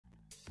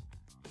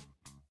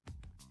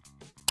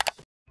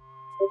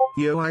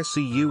Yo, I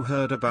see you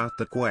heard about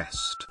the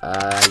quest.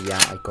 Yeah,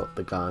 I got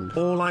the gun.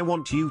 All I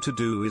want you to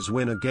do is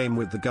win a game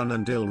with the gun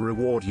and I'll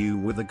reward you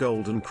with a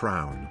golden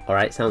crown.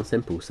 Alright, sounds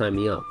simple, sign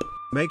me up.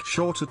 Make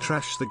sure to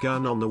trash the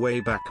gun on the way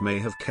back, may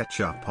have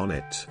ketchup on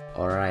it.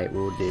 Alright,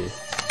 we'll do.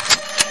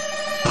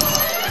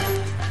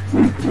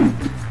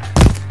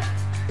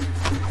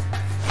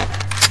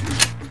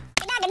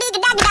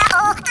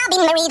 I've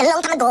been married a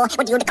long time ago.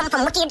 What year to come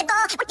from? What year to go?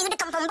 What year to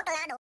come from?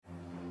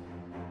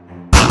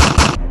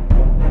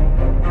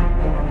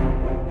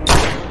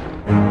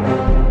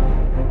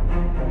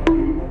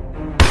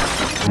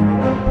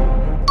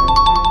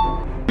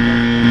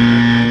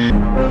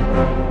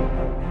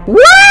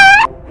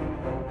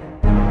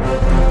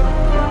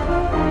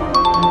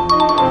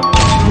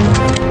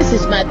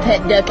 This is my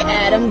pet duck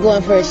Adam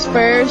going for his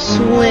first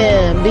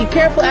swim. Be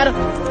careful, Adam.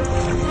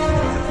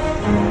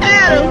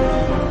 Adam!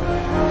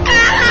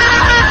 Adam!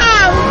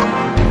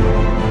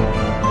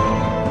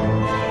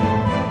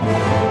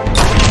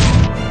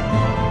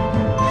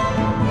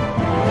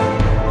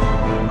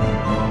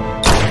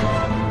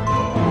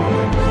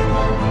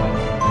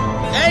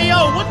 Hey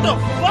yo, what the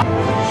fuck?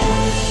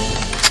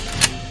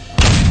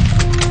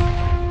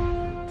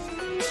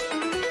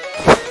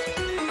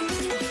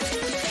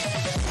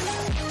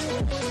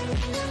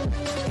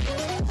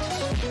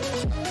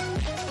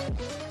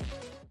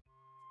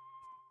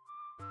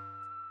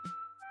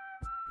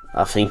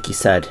 I think he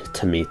said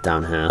to meet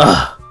down here.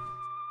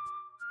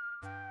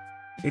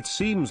 It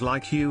seems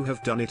like you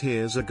have done it.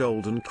 Here's a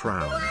golden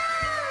crown.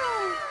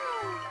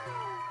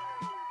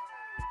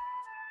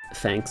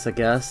 Thanks, I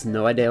guess.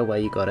 No idea where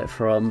you got it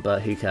from,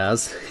 but who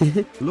cares?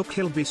 Look,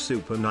 he'll be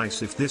super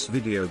nice if this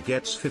video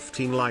gets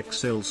 15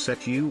 likes. He'll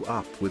set you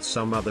up with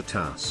some other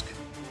task.